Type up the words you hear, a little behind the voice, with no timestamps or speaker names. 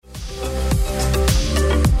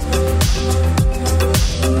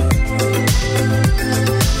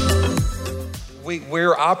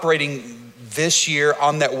operating this year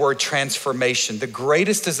on that word transformation. The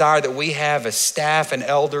greatest desire that we have as staff and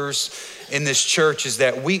elders in this church is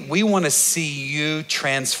that we want to see you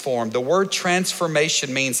transformed. The word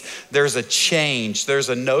transformation means there's a change, there's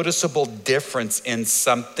a noticeable difference in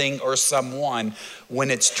something or someone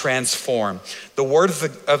when it's transformed. The word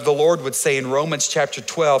of the Lord would say in Romans chapter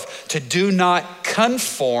 12, to do not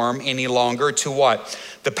conform any longer to what?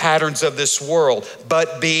 The patterns of this world,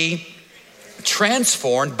 but be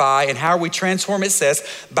transformed by, and how are we transformed? It says,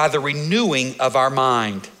 by the renewing of our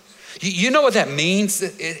mind. You know what that means?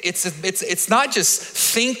 It's not just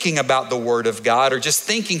thinking about the word of God or just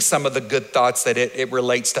thinking some of the good thoughts that it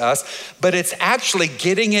relates to us, but it's actually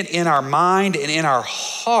getting it in our mind and in our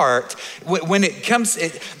heart. When it comes,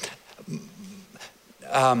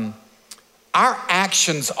 our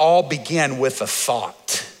actions all begin with a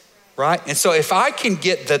thought. Right? And so if I can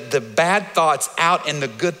get the bad thoughts out and the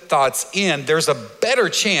good thoughts in, there's a better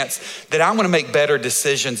chance that I'm going to make better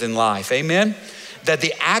decisions in life. Amen? That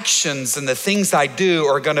the actions and the things I do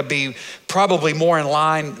are going to be probably more in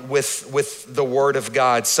line with the word of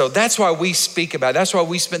God. So that's why we speak about it. That's why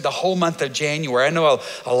we spent the whole month of January. I know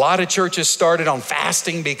a lot of churches started on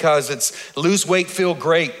fasting because it's lose weight, feel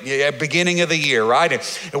great, beginning of the year, right?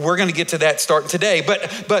 And we're going to get to that starting today.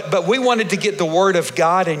 But we wanted to get the word of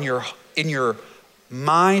God in your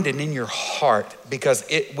mind and in your heart because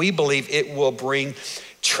we believe it will bring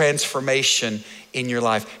transformation in your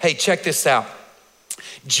life. Hey, check this out.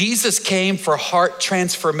 Jesus came for heart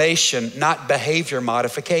transformation, not behavior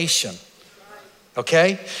modification.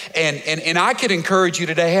 Okay? And I could encourage you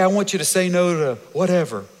today, hey, I want you to say no to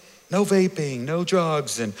whatever. No vaping, no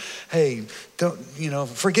drugs, and hey, don't,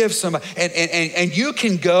 forgive somebody. And you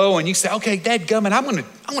can go and you say, okay, dadgummit, I'm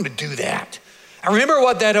gonna do that. I remember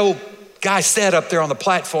what that old guy said up there on the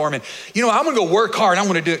platform, and I'm gonna go work hard, I'm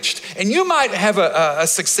gonna do it. And you might have a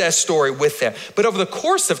success story with that. But over the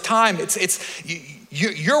course of time,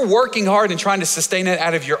 you're working hard and trying to sustain it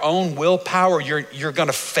out of your own willpower, you're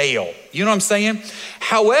gonna fail. You know what I'm saying?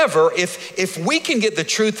 However, if we can get the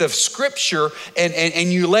truth of scripture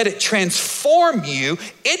and you let it transform you,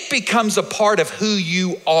 it becomes a part of who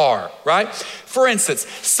you are, right? For instance,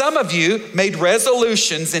 some of you made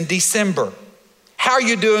resolutions in December. How are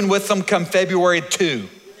you doing with them come February 2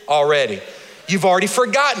 already? You've already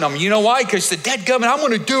forgotten them. You know why? Because you said, dadgummit, I'm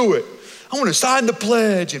gonna do it. I'm gonna sign the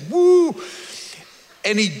pledge and woo.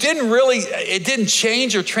 And it didn't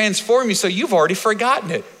change or transform you, so you've already forgotten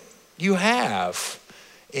it. You have.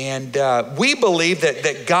 And we believe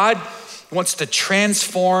that God wants to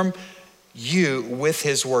transform you with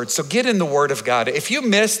his word. So get in the word of God. If you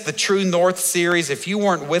missed the True North series, if you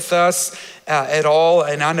weren't with us at all,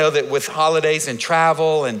 and I know that with holidays and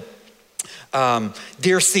travel and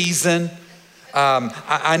deer season,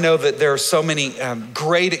 I know that there are so many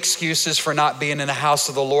great excuses for not being in the house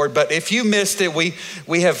of the Lord, but if you missed it,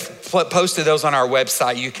 we have posted those on our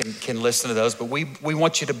website. You can listen to those, but we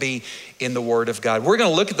want you to be in the Word of God. We're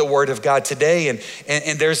going to look at the Word of God today, and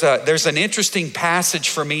there's an interesting passage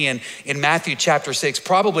for me in Matthew chapter 6.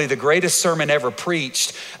 Probably the greatest sermon ever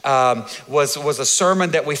preached was a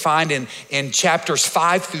sermon that we find in chapters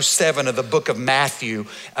 5 through 7 of the book of Matthew.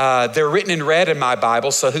 They're written in red in my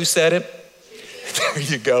Bible, so who said it? There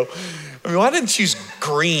you go. I mean, why didn't you use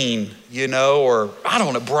green, or I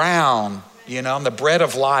don't know, brown, I'm the bread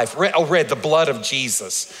of life. Red, the blood of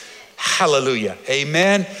Jesus. Hallelujah.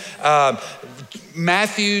 Amen.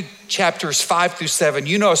 Matthew chapters 5 through 7.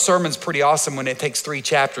 A sermon's pretty awesome when it takes 3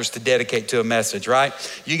 chapters to dedicate to a message, right?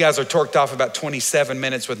 You guys are torqued off about 27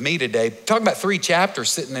 minutes with me today. Talking about 3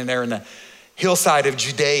 chapters sitting in there in the hillside of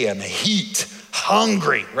Judea in the heat,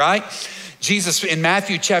 hungry, right? Jesus in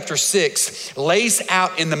Matthew chapter 6 lays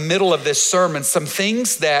out in the middle of this sermon some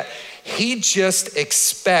things that he just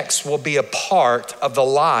expects will be a part of the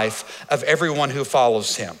life of everyone who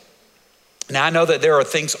follows him. Now, I know that there are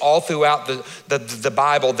things all throughout the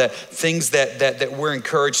Bible, that things that we're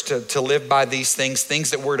encouraged to live by these things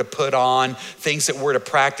that we're to put on, things that we're to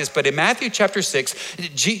practice. But in Matthew chapter 6,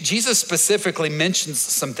 Jesus specifically mentions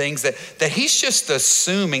some things that he's just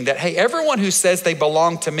assuming that, hey, everyone who says they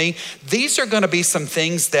belong to me, these are going to be some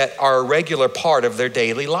things that are a regular part of their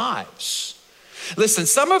daily lives. Listen,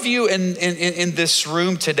 some of you in this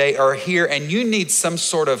room today are here and you need some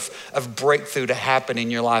sort of breakthrough to happen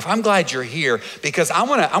in your life. I'm glad you're here because I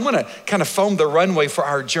want to kind of foam the runway for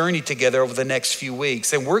our journey together over the next few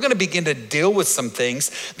weeks. And we're going to begin to deal with some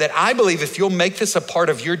things that I believe if you'll make this a part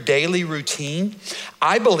of your daily routine,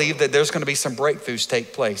 I believe that there's going to be some breakthroughs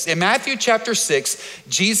take place. In Matthew chapter 6,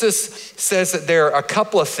 Jesus says that there are a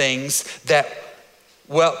couple of things that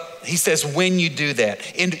Well, he says, when you do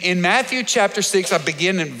that. In Matthew chapter 6, I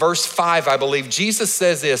begin in verse 5, I believe, Jesus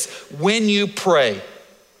says this, when you pray.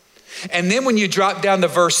 And then when you drop down to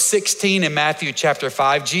verse 16 in Matthew chapter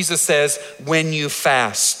 5, Jesus says, when you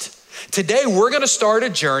fast. Today, we're gonna start a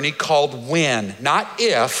journey called when, not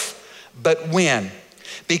if, but when.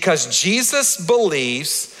 Because Jesus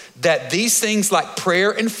believes that these things like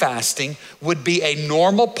prayer and fasting would be a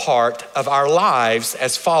normal part of our lives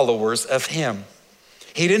as followers of him.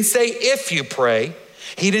 He didn't say if you pray.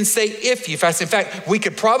 He didn't say if you fast. In fact, we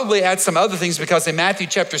could probably add some other things because in Matthew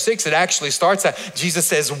chapter 6, it actually starts out, Jesus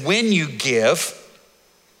says, when you give.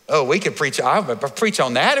 Oh, we could preach, I'll preach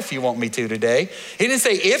on that if you want me to today. He didn't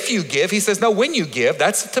say if you give, he says, no, when you give.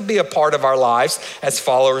 That's to be a part of our lives as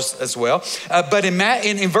followers as well. But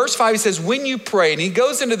in verse 5, he says, when you pray, and he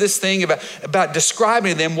goes into this thing about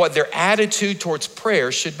describing to them what their attitude towards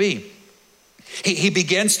prayer should be. He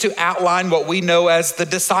begins to outline what we know as the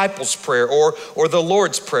disciples' prayer or the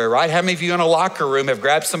Lord's Prayer, right? How many of you in a locker room have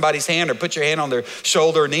grabbed somebody's hand or put your hand on their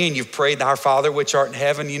shoulder or knee and you've prayed, our Father which art in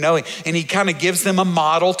heaven, you know, and he kind of gives them a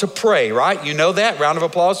model to pray, right? You know that? Round of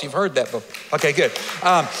applause. You've heard that before. Okay, good.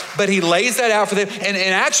 But he lays that out for them. And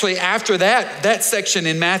actually after that section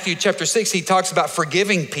in Matthew chapter 6, he talks about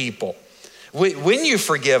forgiving people. When you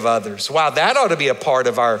forgive others, wow, that ought to be a part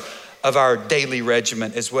of our daily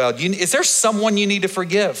regimen as well. Is there someone you need to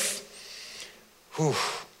forgive? Whew.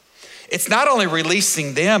 It's not only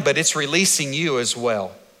releasing them, but it's releasing you as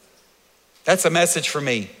well. That's a message for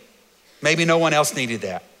me. Maybe no one else needed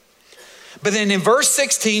that. But then in verse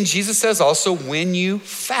 16, Jesus says also, when you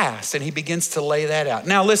fast, and he begins to lay that out.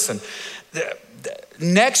 Now listen,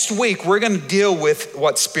 next week, we're gonna deal with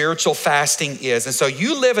what spiritual fasting is. And so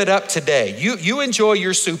you live it up today. You enjoy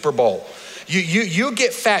your Super Bowl. You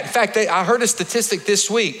get fat. In fact, I heard a statistic this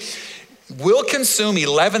week. We'll consume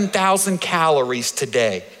 11,000 calories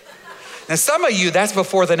today. Now, some of you, that's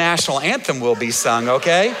before the national anthem will be sung,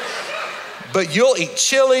 okay? But you'll eat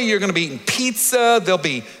chili, you're gonna be eating pizza, there'll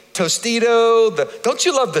be Tostito. Don't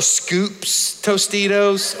you love the Scoops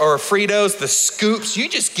Tostitos or Fritos, the Scoops? You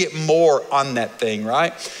just get more on that thing,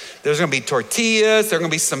 right? There's gonna be tortillas, there are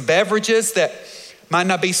gonna be some beverages that might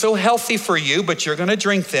not be so healthy for you, but you're gonna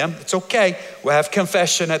drink them. It's okay. We'll have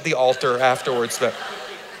confession at the altar afterwards, but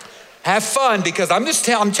have fun because I'm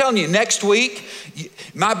telling you, next week,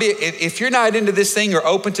 might be, if you're not into this thing or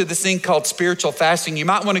open to this thing called spiritual fasting, you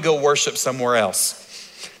might wanna go worship somewhere else.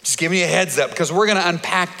 Just giving you a heads up because we're gonna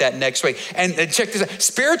unpack that next week. And check this out,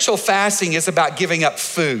 spiritual fasting is about giving up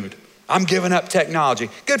food. I'm giving up technology.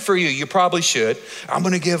 Good for you, you probably should. I'm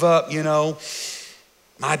gonna give up,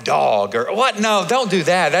 my dog or what? No, don't do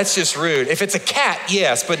that. That's just rude. If it's a cat,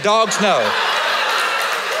 yes, but dogs, no.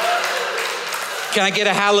 Can I get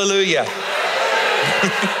a hallelujah?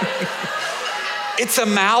 It's a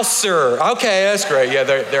mouser. Okay, that's great. Yeah,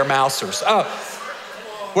 they're mousers. Oh,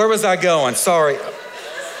 where was I going? Sorry.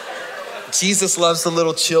 Jesus loves the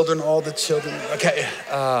little children, all the children. Okay,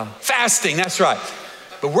 fasting, that's right.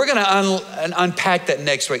 But we're gonna unpack that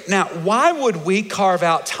next week. Now, why would we carve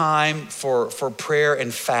out time for prayer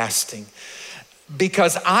and fasting?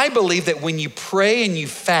 Because I believe that when you pray and you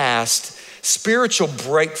fast, spiritual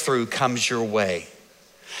breakthrough comes your way.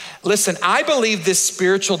 Listen, I believe this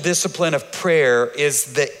spiritual discipline of prayer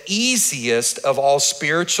is the easiest of all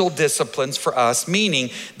spiritual disciplines for us,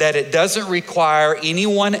 meaning that it doesn't require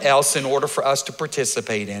anyone else in order for us to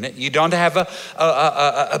participate in it. You don't have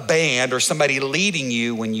a band or somebody leading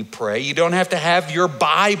you when you pray. You don't have to have your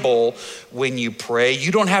Bible when you pray.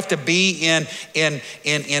 You don't have to be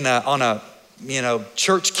on a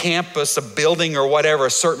church campus, a building or whatever,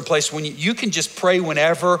 a certain place when you can just pray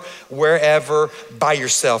whenever, wherever, by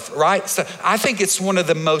yourself, right? So I think it's one of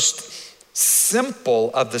the most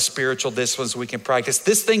simple of the spiritual disciplines we can practice.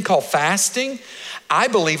 This thing called fasting, I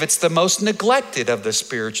believe it's the most neglected of the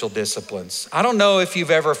spiritual disciplines. I don't know if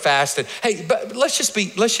you've ever fasted. Hey, but let's just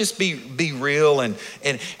be real and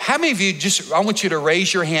how many of you I want you to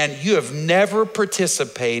raise your hand, you have never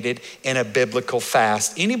participated in a biblical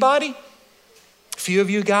fast. Anybody? Few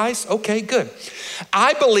of you guys? Okay, good.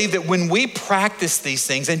 I believe that when we practice these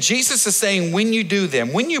things, and Jesus is saying when you do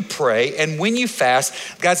them, when you pray and when you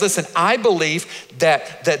fast, guys, listen, I believe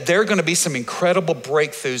that there are gonna be some incredible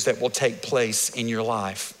breakthroughs that will take place in your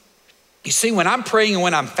life. You see, when I'm praying and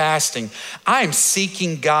when I'm fasting, I am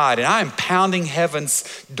seeking God and I am pounding heaven's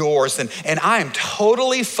doors and I am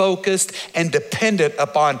totally focused and dependent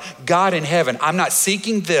upon God in heaven. I'm not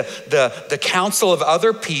seeking the counsel of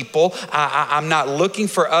other people. I'm not looking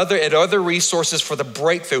for other resources for the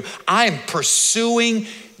breakthrough. I am pursuing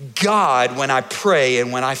God when I pray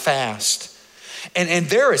and when I fast. And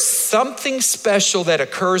there is something special that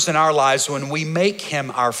occurs in our lives when we make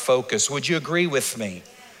him our focus. Would you agree with me?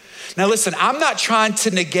 Now listen, I'm not trying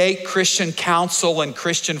to negate Christian counsel and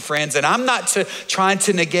Christian friends, and I'm not trying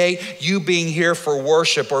to negate you being here for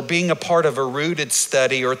worship or being a part of a rooted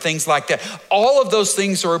study or things like that. All of those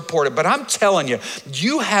things are important, but I'm telling you,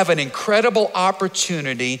 you have an incredible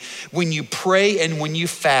opportunity when you pray and when you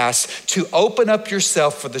fast to open up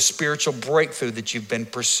yourself for the spiritual breakthrough that you've been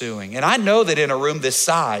pursuing. And I know that in a room this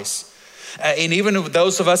size, and even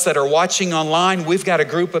those of us that are watching online, we've got a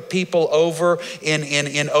group of people over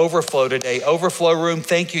in Overflow today. Overflow room,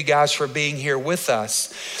 thank you guys for being here with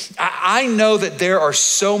us. I know that there are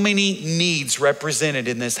so many needs represented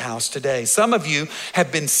in this house today. Some of you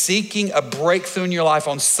have been seeking a breakthrough in your life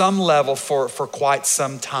on some level for quite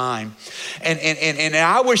some time. And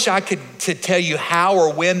I wish I could to tell you how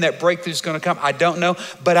or when that breakthrough is going to come. I don't know,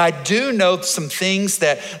 but I do know some things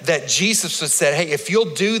that Jesus has said, hey, if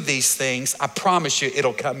you'll do these things, I promise you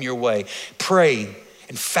it'll come your way. Praying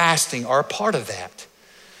and fasting are a part of that.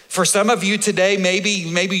 For some of you today, maybe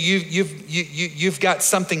you've got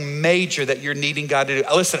something major that you're needing God to do.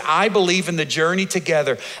 Listen, I believe in the journey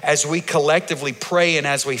together as we collectively pray and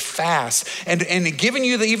as we fast, and giving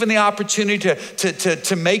you even the opportunity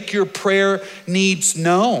to make your prayer needs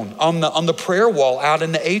known on the prayer wall out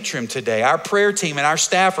in the atrium today. Our prayer team and our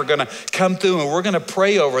staff are going to come through, and we're going to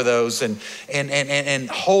pray over those and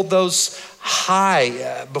hold those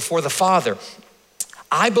high before the Father.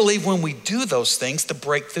 I believe when we do those things, the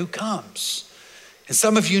breakthrough comes. And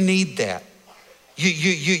some of you need that.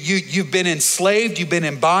 You've been enslaved, you've been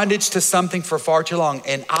in bondage to something for far too long.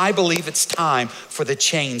 And I believe it's time for the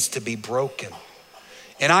chains to be broken.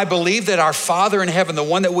 And I believe that our Father in heaven, the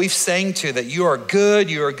one that we've sang to, that you are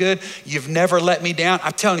good, you've never let me down.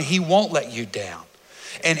 I'm telling you, he won't let you down.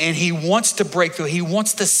 And he wants to break through. He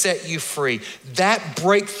wants to set you free. That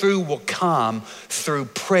breakthrough will come through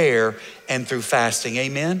prayer and through fasting.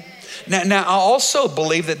 Amen? Now, I also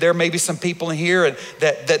believe that there may be some people in here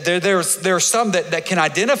that there are some that can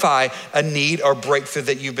identify a need or breakthrough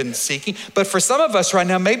that you've been seeking. But for some of us right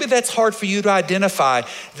now, maybe that's hard for you to identify.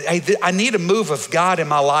 Hey, I need a move of God in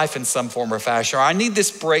my life in some form or fashion, or I need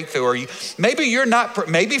this breakthrough. Or maybe you're not.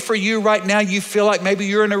 Maybe for you right now, you feel like maybe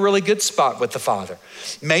you're in a really good spot with the Father.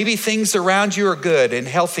 Maybe things around you are good and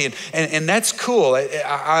healthy, and that's cool.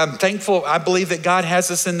 I'm thankful. I believe that God has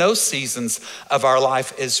us in those seasons of our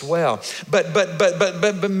life as well.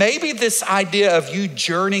 But maybe this idea of you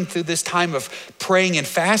journeying through this time of praying and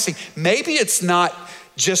fasting, maybe it's not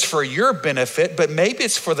just for your benefit, but maybe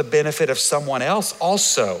it's for the benefit of someone else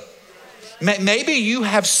also. Maybe you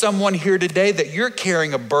have someone here today that you're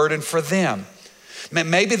carrying a burden for them.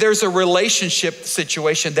 Maybe there's a relationship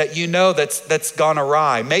situation that you know that's gone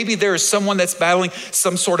awry. Maybe there's someone that's battling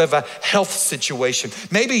some sort of a health situation.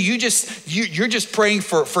 Maybe you're just praying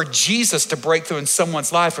for Jesus to break through in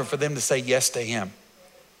someone's life and for them to say yes to him.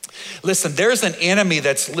 Listen, there's an enemy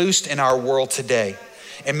that's loosed in our world today.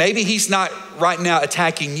 And maybe he's not right now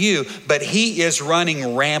attacking you, but he is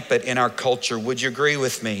running rampant in our culture. Would you agree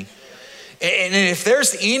with me? And if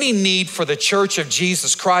there's any need for the church of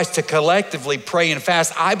Jesus Christ to collectively pray and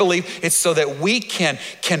fast, I believe it's so that we can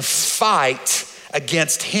fight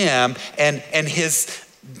against him and his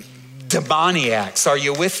demoniacs. Are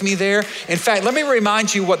you with me there? In fact, let me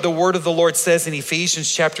remind you what the word of the Lord says in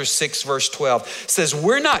Ephesians chapter 6, verse 12. It says,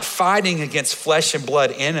 we're not fighting against flesh and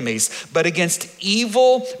blood enemies, but against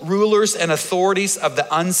evil rulers and authorities of the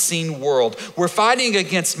unseen world. We're fighting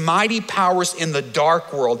against mighty powers in the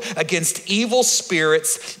dark world, against evil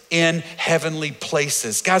spirits in heavenly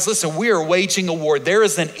places. Guys, listen, we are waging a war. There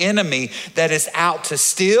is an enemy that is out to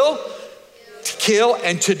steal, to kill,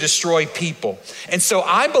 and to destroy people. And so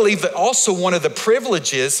I believe that also one of the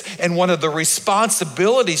privileges and one of the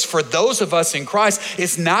responsibilities for those of us in Christ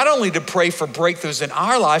is not only to pray for breakthroughs in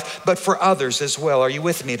our life, but for others as well. Are you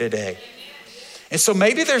with me today? And so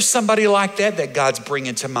maybe there's somebody like that God's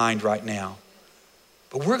bringing to mind right now.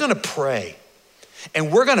 But we're going to pray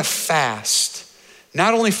and we're going to fast,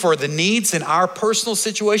 not only for the needs in our personal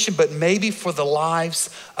situation, but maybe for the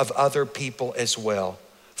lives of other people as well,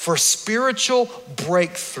 for spiritual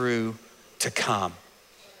breakthrough to come.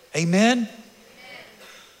 Amen?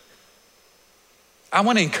 I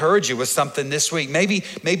want to encourage you with something this week. Maybe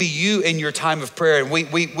you in your time of prayer, and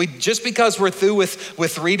we just because we're through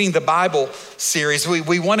with reading the Bible series,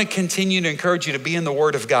 we want to continue to encourage you to be in the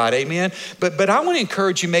Word of God. Amen? But I want to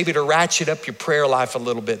encourage you maybe to ratchet up your prayer life a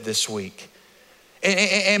little bit this week.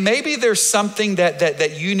 And maybe there's something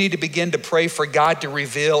that you need to begin to pray for God to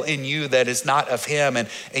reveal in you that is not of him, and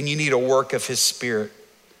you need a work of his Spirit.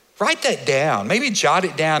 Write that down. Maybe jot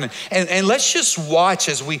it down, and let's just watch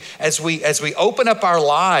as we open up our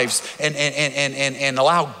lives and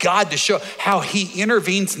allow God to show how he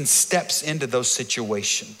intervenes and steps into those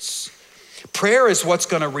situations. Prayer is what's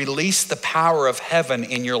going to release the power of heaven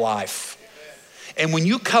in your life. And when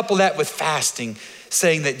you couple that with fasting,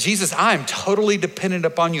 saying that, Jesus, I'm totally dependent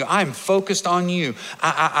upon you. I'm focused on you.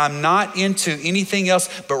 I'm not into anything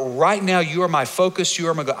else, but right now you are my focus. You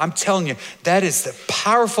are my goal. I'm telling you, that is the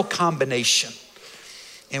powerful combination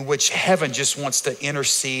in which heaven just wants to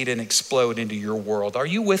intercede and explode into your world. Are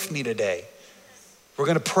you with me today? We're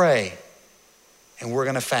going to pray and we're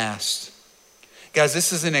going to fast. Guys,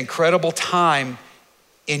 this is an incredible time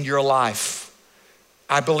in your life.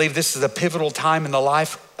 I believe this is a pivotal time in the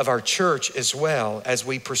life of our church as well as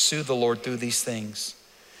we pursue the Lord through these things.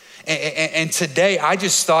 And today, I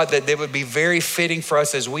just thought that it would be very fitting for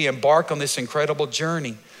us as we embark on this incredible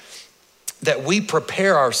journey that we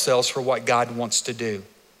prepare ourselves for what God wants to do.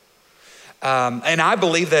 And I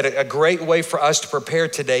believe that a great way for us to prepare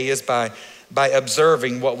today is by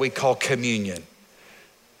observing what we call communion.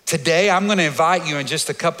 Today, I'm going to invite you in just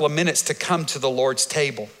a couple of minutes to come to the Lord's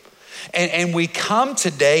table. And we come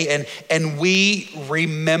today and we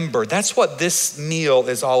remember. That's what this meal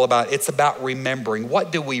is all about. It's about remembering.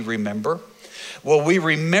 What do we remember? Well, we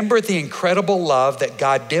remember the incredible love that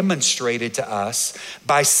God demonstrated to us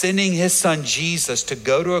by sending his son Jesus to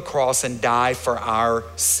go to a cross and die for our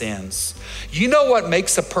sins. You know what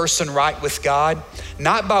makes a person right with God?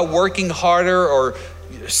 Not by working harder or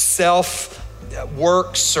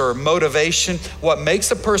works or motivation. What makes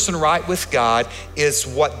a person right with God is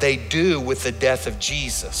what they do with the death of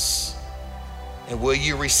Jesus. And will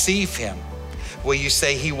you receive him? Will you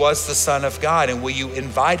say he was the Son of God? And will you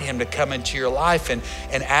invite him to come into your life and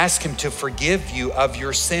ask him to forgive you of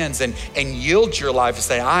your sins and yield your life and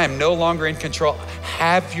say, I am no longer in control.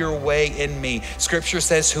 Have your way in me. Scripture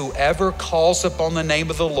says, whoever calls upon the name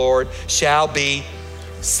of the Lord shall be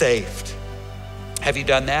saved. Have you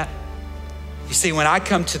done that? You see, when I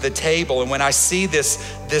come to the table and when I see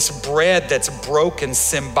this bread that's broken,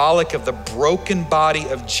 symbolic of the broken body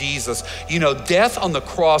of Jesus, you know, death on the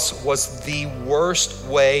cross was the worst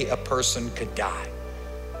way a person could die.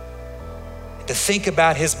 To think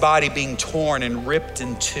about his body being torn and ripped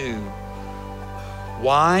in two.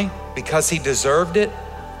 Why? Because he deserved it?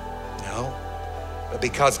 No, but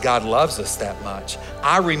because God loves us that much.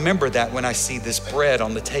 I remember that when I see this bread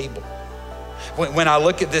on the table. When I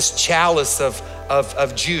look at this chalice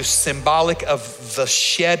of juice, symbolic of the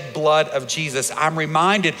shed blood of Jesus, I'm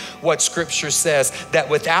reminded what scripture says, that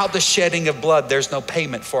without the shedding of blood, there's no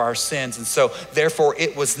payment for our sins. And so therefore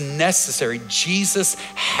it was necessary. Jesus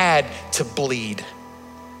had to bleed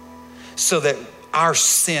so that our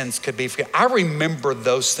sins could be forgiven. I remember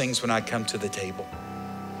those things when I come to the table.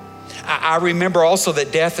 I remember also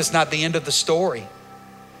that death is not the end of the story.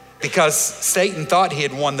 Because Satan thought he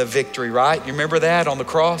had won the victory, right? You remember that on the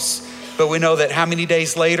cross? But we know that how many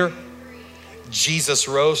days later? Jesus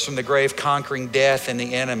rose from the grave, conquering death and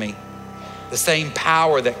the enemy. The same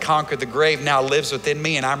power that conquered the grave now lives within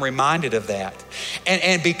me, and I'm reminded of that.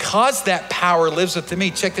 And because that power lives within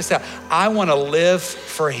me, check this out, I want to live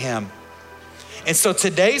for him. And so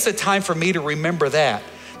today's a time for me to remember that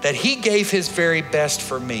he gave his very best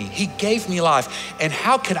for me. He gave me life. And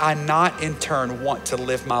how could I not in turn want to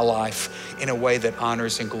live my life in a way that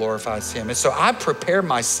honors and glorifies him? And so I prepare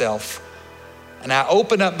myself and I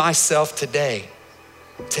open up myself today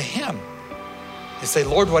to him and say,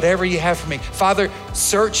 Lord, whatever you have for me. Father,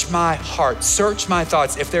 search my heart, search my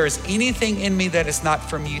thoughts. If there is anything in me that is not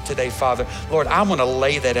from you today, Father, Lord, I want to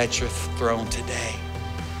lay that at your throne today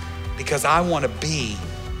because I want to be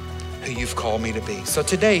who you've called me to be. So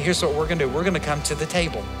today, here's what we're gonna do. We're gonna come to the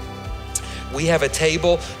table. We have a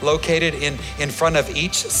table located in front of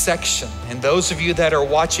each section. And those of you that are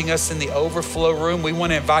watching us in the overflow room, we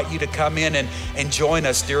wanna invite you to come in and join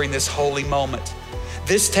us during this holy moment.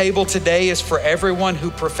 This table today is for everyone who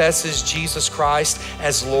professes Jesus Christ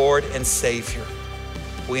as Lord and Savior.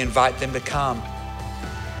 We invite them to come.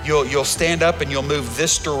 You'll stand up and you'll move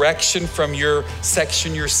this direction from your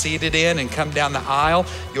section you're seated in and come down the aisle.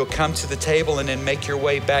 You'll come to the table and then make your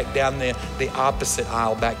way back down the opposite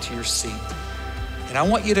aisle back to your seat. And I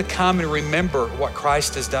want you to come and remember what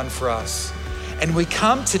Christ has done for us. And we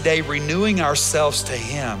come today renewing ourselves to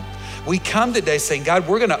him. We come today saying, God,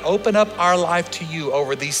 we're gonna open up our life to you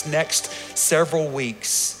over these next several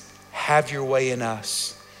weeks. Have your way in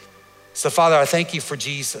us. So Father, I thank you for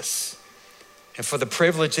Jesus. And for the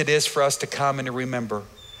privilege it is for us to come and to remember.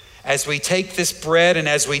 As we take this bread and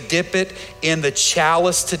as we dip it in the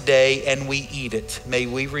chalice today and we eat it, may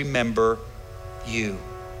we remember you.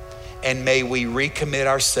 and may we recommit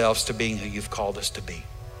ourselves to being who you've called us to be.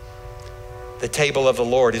 The table of the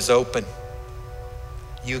Lord is open.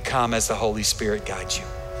 You come as the Holy Spirit guides you.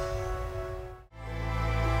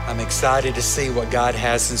 I'm excited to see what God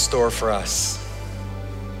has in store for us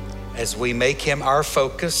as we make him our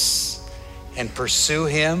focus and pursue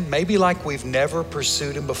him, maybe like we've never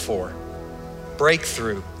pursued him before.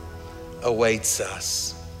 Breakthrough awaits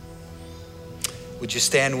us. Would you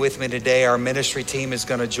stand with me today? Our ministry team is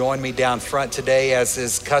going to join me down front today, as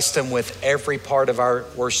is custom with every part of our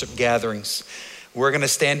worship gatherings. We're going to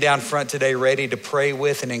stand down front today ready to pray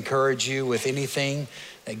with and encourage you with anything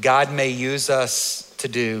that God may use us to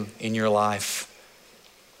do in your life.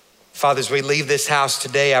 Father, as we leave this house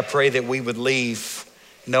today, I pray that we would leave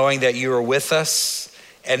knowing that you are with us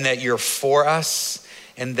and that you're for us,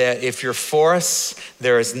 and that if you're for us,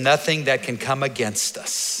 there is nothing that can come against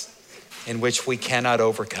us in which we cannot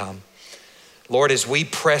overcome. Lord, as we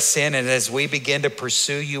press in and as we begin to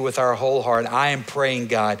pursue you with our whole heart, I am praying,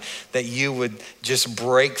 God, that you would just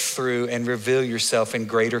break through and reveal yourself in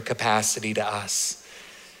greater capacity to us.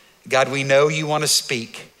 God, we know you want to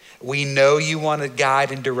speak. We know you want to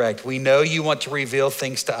guide and direct. We know you want to reveal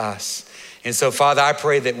things to us. And so, Father, I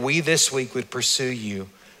pray that we this week would pursue you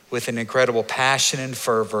with an incredible passion and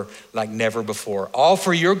fervor like never before, all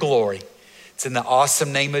for your glory. It's in the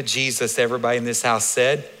awesome name of Jesus, everybody in this house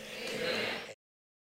said.